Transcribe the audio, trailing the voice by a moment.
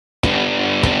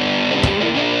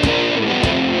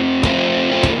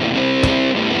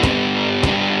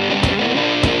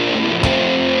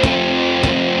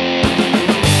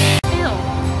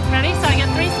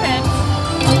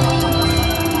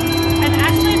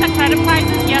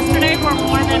for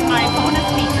more than my bonus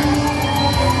features.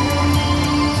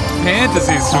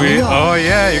 Fantasy suite? Oh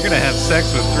yeah, you're gonna have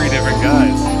sex with 3 different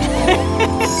guys.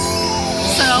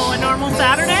 So, a normal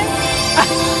Saturday?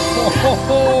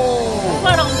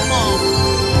 What on phone?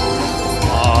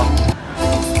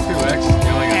 2x,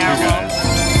 you only got 2 guys.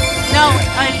 No,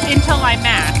 until I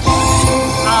match.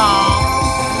 Oh.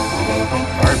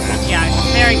 Garbage. Yeah,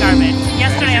 very garbage.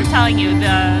 Yesterday, I'm telling you,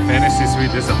 the... Fantasy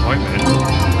suite disappointment.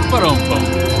 But Well,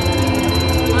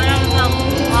 I was a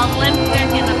limp dick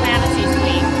in the fantasy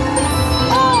suite.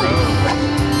 Oh!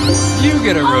 You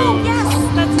get a rose. Oh, yes,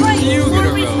 that's right. You get a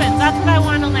rose. Respins. That's what I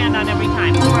want to land on every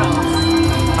time. A rose.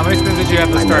 How many spins did you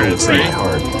have to start at? 3?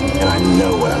 Hard, and I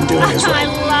know what I'm doing is I right.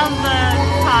 love the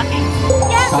talking.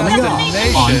 Yes, Coming up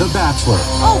destination. on The Bachelor.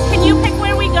 Oh, can you pick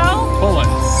where we go? Poland.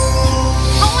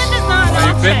 Poland is not an Oh,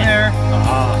 you've been option. there?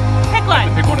 Pick one.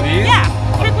 Pick one of these? Yeah,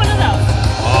 pick one of those.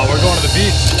 Oh, we're going to the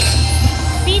beach.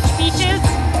 Beaches.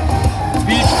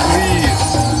 Beach, please.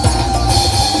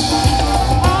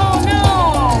 Oh no.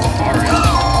 Sorry.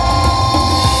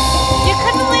 You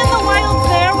couldn't land the wilds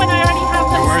there when I already have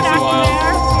them Where's the stacked wild?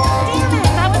 there. Damn it,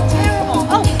 that was terrible.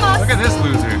 Oh, plus. Look at this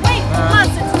loser. Wait, plus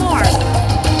it's more.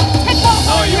 Pick what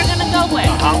one you're gonna go with.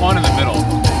 A hot one in the middle.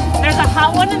 There's a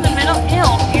hot one in the middle. Ew,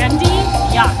 Andy.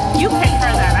 Yuck. You pick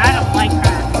her then. I don't like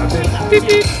her. Beep,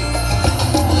 beep.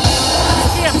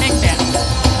 She a big bitch.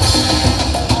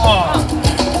 Oh,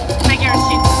 Figure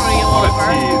she'd screw you what a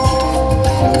over. tease.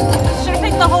 Should've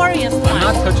picked the horiest I'm one.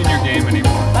 not touching your game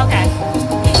anymore. Okay.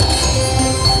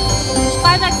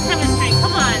 5x chemistry,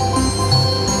 come on.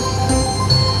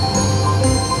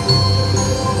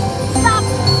 Stop!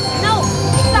 No!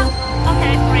 Stop!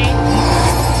 Okay, 3.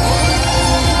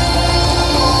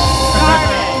 Got it.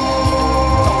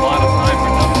 That's a lot of time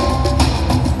for nothing.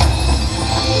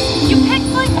 You picked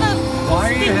like the Why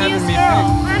are you having stinkiest me girl.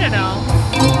 pick? I don't know.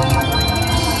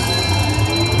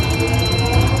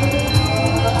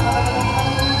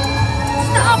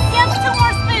 Stop! Yes, 2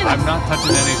 more spins! I'm not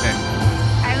touching anything.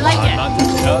 I like I'm it. not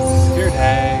touching Secure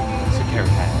tag. Secure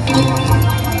tag.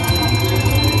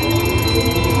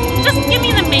 Just give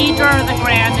me the major or the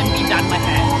grand and be done with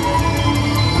it.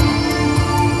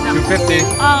 No. 250.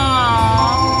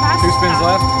 Oh, that's 2 spins tough.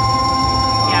 left.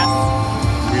 Yes.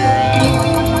 We are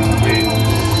at. Wait.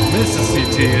 Mrs.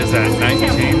 CT is at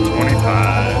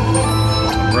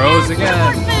 1925. Rose Yes, again. 2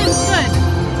 more spins. Good.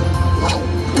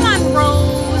 Come on,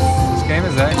 Rose. This game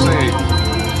is actually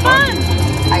Fun.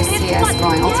 I see us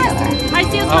going all together. I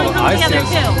see us going home I see together us.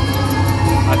 too.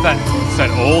 I thought it said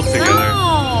old together. No.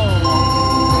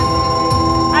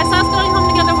 I saw us going home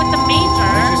together with the major.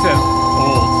 She said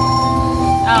old.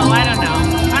 Oh, I don't know.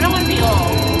 I don't want to be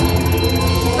old.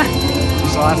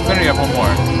 So last spin, you have one more.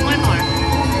 One more.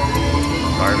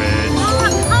 Garbage. Oh,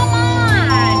 come on.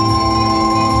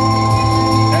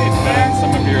 Hey, it's better than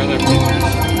some of your other features.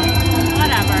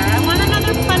 Whatever. I want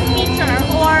another fun feature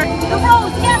or the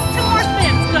rose. Yes, 2 more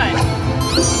spins. Good.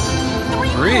 3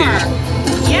 3? more.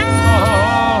 Yeah.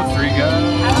 Oh, 3 guys.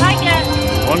 I like it.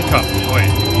 1 cup.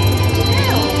 Wait,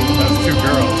 Ew. that was 2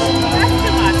 girls. That's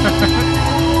too much.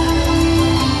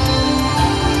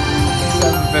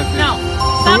 750. No.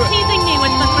 Stop teasing me with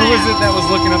the Who was it crap. that was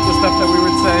looking up the stuff that we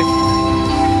would say?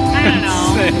 I don't know.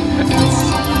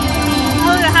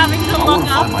 Oh, they're having to look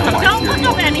up. Don't look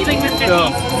up anything Mr.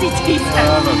 No. CT says.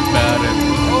 I'm a bad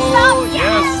influence. Stop. Oh,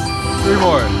 yes. 3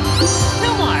 more. 2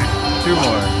 more. 2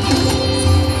 more.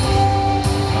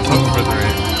 I was hoping for 3.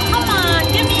 Come on,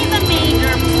 give me the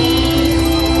major, please.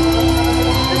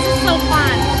 This is so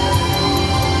fun.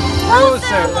 Rose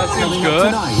ceremony. That seems Coming up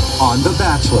good. tonight on The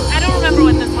Bachelor. I don't remember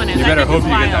what this one is. You I better think hope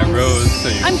it's you get that wild. rose. So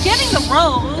you I'm getting the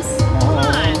rose. Come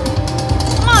on.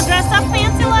 Come on, dress up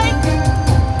fancy like.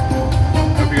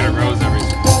 hope you get a rose every.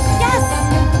 Yes.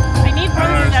 I need I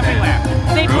don't roses understand. everywhere.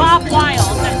 They Rose drop is-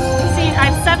 wild. See, I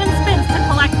have 7 spins to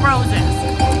collect roses.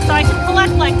 So I can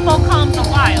collect like full columns of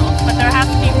wild, but there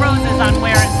has to be roses on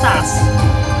where and stuff.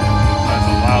 That's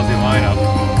a lousy lineup.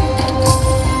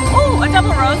 Oh, a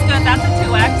double rose. Good. That's a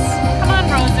 2x. Come on,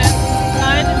 roses.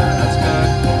 Good. That's good.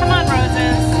 Come on,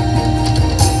 roses.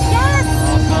 Yes.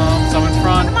 Awesome. Some in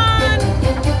front. Come on.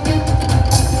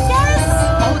 Yes.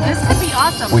 Oh, this could be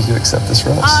awesome. Will you accept this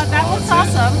rose? That looks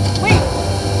awesome. Wait.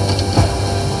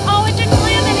 Oh, it didn't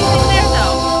land anything there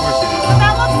though. Of course you did. But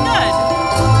that looks good.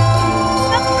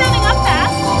 That's turning up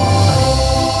fast.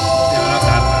 Yeah, not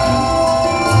that bad.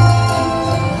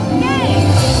 Yay.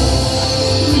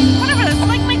 Whatever, this is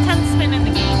like my 10th spin in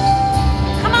the game.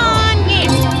 Come on,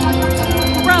 game.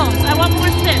 Rose, I want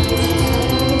more spins.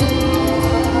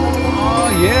 Oh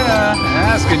yeah.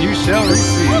 Ask and you shall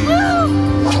receive. Woohoo!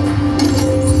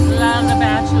 Love The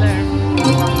Bachelor.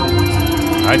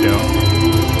 I don't.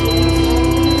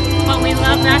 But we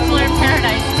love Bachelor in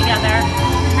Paradise together.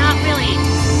 Not really.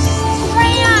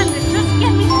 Fran! Just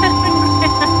give me 7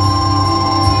 grand.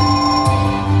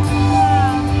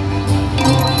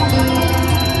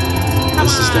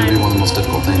 This is going to be one of the most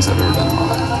difficult things I've ever done in my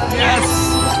life. Yes!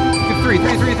 Get 3. I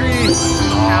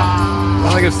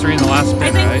think it's 3 in the last spin,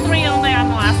 I think right? 3 only on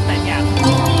the last spin, yeah.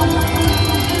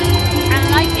 I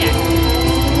like it.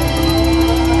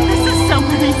 This is so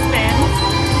many spins.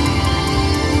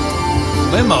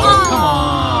 Limo, come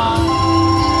on.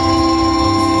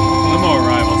 Limo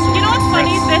arrival. So You know what's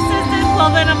funny? This is the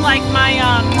equivalent of like my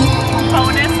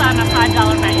bonus on a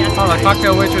 $5 bet yesterday. Oh, the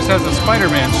cocktail waitress has a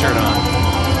Spider-Man shirt on.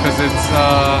 Because it's,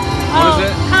 what is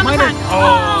it? Comic-Con.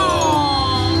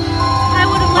 Oh! I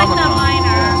would have liked that Comic-Con.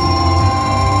 minor.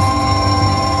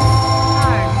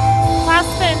 Darn. Last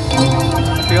spin.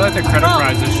 I feel like the credit Rose.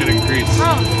 prizes should increase.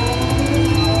 Rose.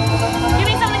 Give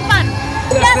me something fun.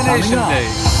 Destination Yes. day.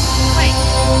 Wait.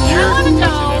 You're I want to go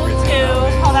touching everything to...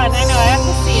 nowadays. Hold on, I know, I have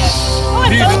to see it. Oh,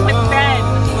 it's Viva. going with Ben.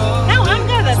 Now I'm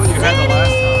going to the That's what you had the city.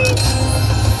 last time.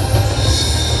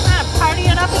 I'm gonna party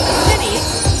it up in the city.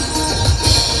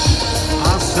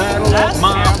 I saddle That's up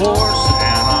my terrible. horse and I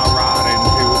ride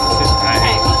into the city.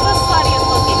 Okay, who's the sluttiest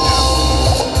looking girl?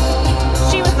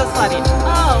 She was the sluttiest.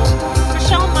 Oh,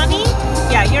 Michelle Money?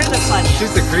 Yeah, you're the sluttiest.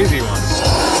 She's the crazy one.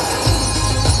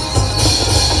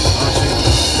 Oh, she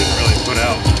didn't really put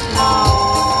out. Oh.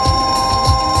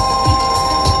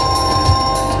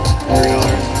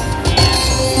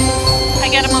 $3. I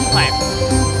get him on play.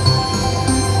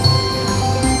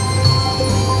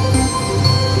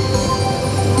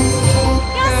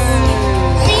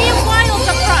 Yes! Be wild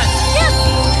up front. Yes!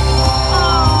 Oh.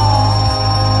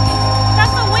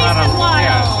 That's a wasted wild.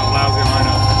 Yeah, it's a lousy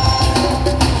lineup.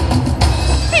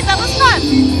 Hey, that was fun.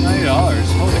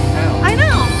 $90. Holy cow. I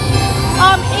know.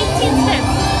 18 spins.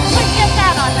 Quick, get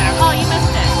that on there. Oh, you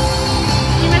missed it.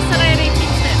 You missed it. I had 18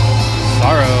 spins.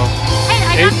 Sorrow. Hey,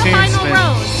 I got the 18 final spins.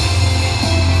 rose.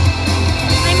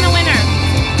 I'm the winner.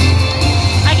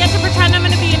 I get to pretend I'm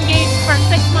going to be engaged for 6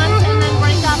 months and then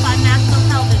break up on national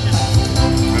television.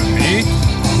 Me?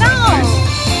 No, Nice.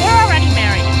 we're already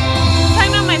married. I'm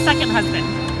talking about my second husband.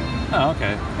 Oh,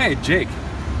 okay. Hey, Jake.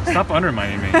 Stop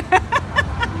undermining me.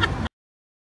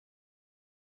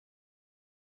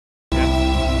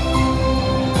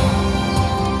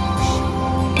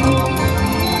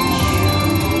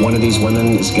 One of these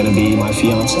women is going to be my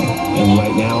fiance, and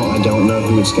right now I don't know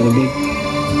who it's going to be.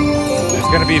 It's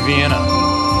gonna be Vienna.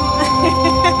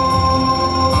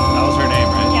 That was her name,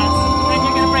 right? Yes, then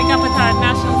you're going to break up with her on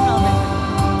national television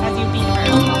as you beat her.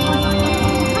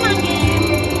 Come on,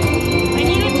 game. I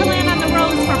needed to land on the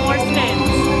rose for more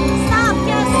spins. Stop,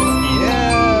 yes.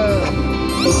 Yeah.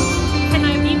 Can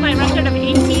I beat my record of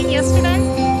 18 yesterday?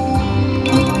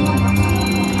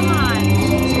 Come on.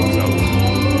 Let's hope so.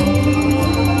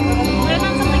 Land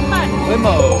on something fun.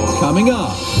 Limo. Coming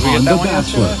up Did we get on that The one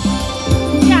Bachelor.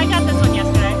 yesterday? Yeah, I got this one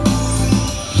yesterday.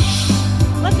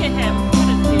 Look at him. What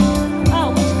a dude.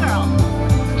 Oh, which girl?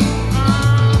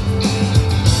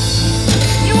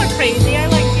 You were crazy. I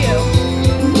like you.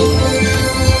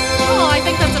 Oh, I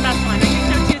think that's the best one. I think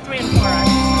they're 2, 3, and 4 are.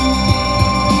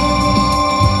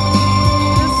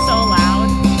 This is so loud.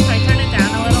 Should I turn it down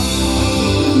a little?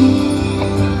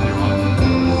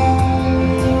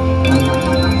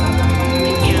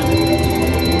 Thank you.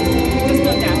 Just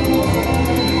go down.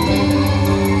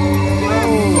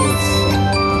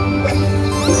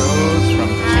 Rose from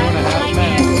 2.5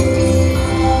 men.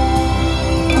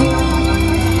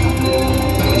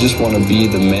 I just want to be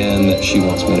the man that she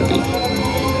wants me to be.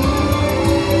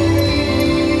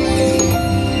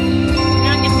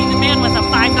 Now I'm gonna be the man with a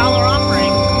 $5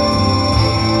 offering.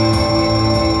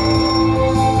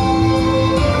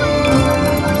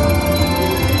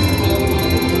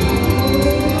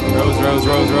 Rose.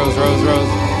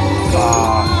 Oh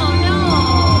no!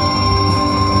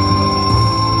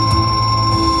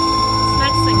 This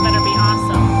next thing better be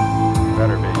awesome.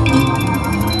 Better be.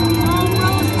 Oh,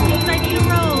 Rose, please, I need a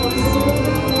rose.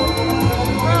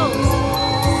 Rose,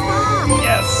 stop.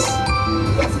 Yes.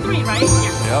 It's 3, right?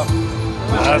 Yes. Yep.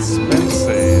 That's been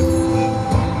saved.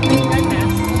 Thank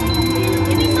goodness.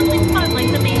 Give me something fun like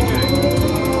the major.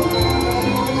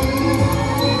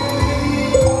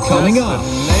 Coming up.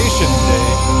 Destination Day.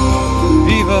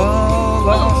 Viva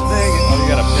Las Vegas. Oh, you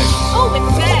gotta pick. Oh, with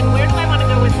Ben. Where do I want to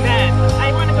go with Ben?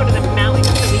 I want to go to the mountains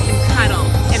so we can cuddle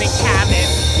in a cabin.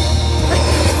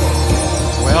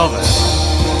 Well then.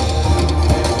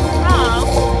 Oh,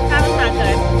 that was not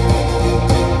good.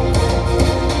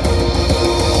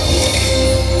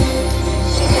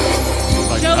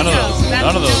 Like JoJo,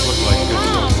 none of those that's look like good Oh,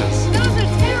 choices. those are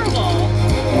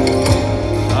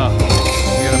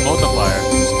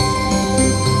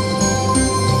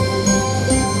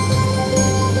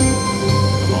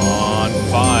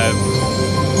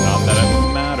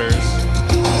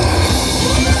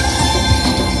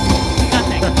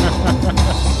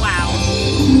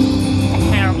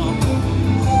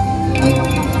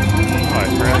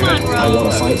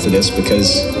for this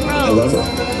because I love her.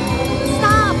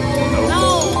 Stop!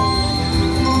 No!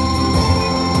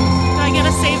 Do I get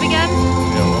a save again?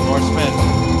 Yeah, one more spin.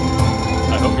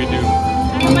 I hope you do. I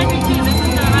hope I do too. This is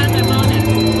not on the bonus.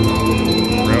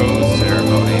 Rose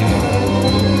ceremony.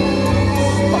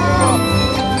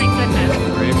 Thank goodness.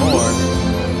 3 more.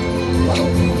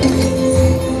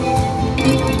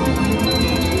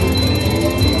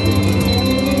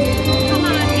 Come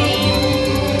on, game.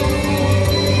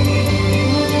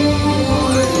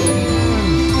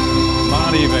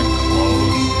 Not even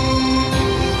close.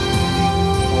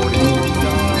 42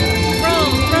 dollars.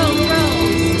 Rose.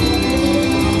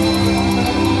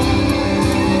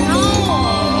 No!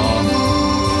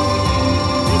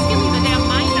 Please give me the damn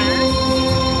minor.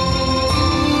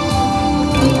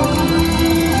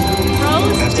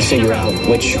 Rose? I have to figure out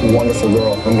which wonderful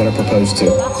girl I'm going to propose to.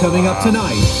 Coming up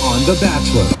tonight on The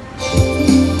Bachelor.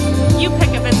 You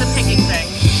pick if it's a picking thing.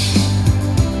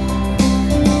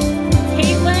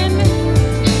 Caitlin?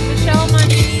 Michelle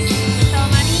Money?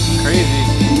 Crazy.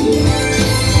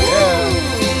 Yeah.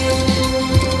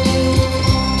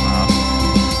 Wow.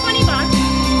 $20.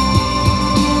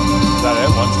 Is that it?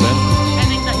 One spin? I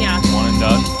think that, yeah. One and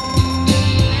done? I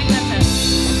think that's it.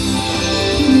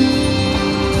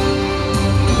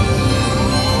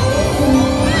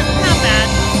 Not bad.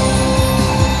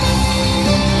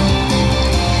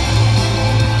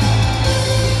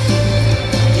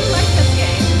 I do like this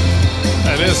game.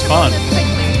 It is fun. Just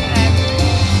quickly, I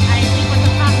think with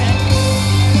the profit.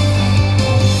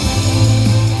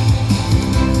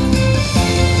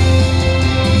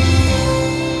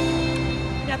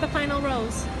 Got the final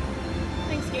rose.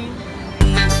 Thanks, game.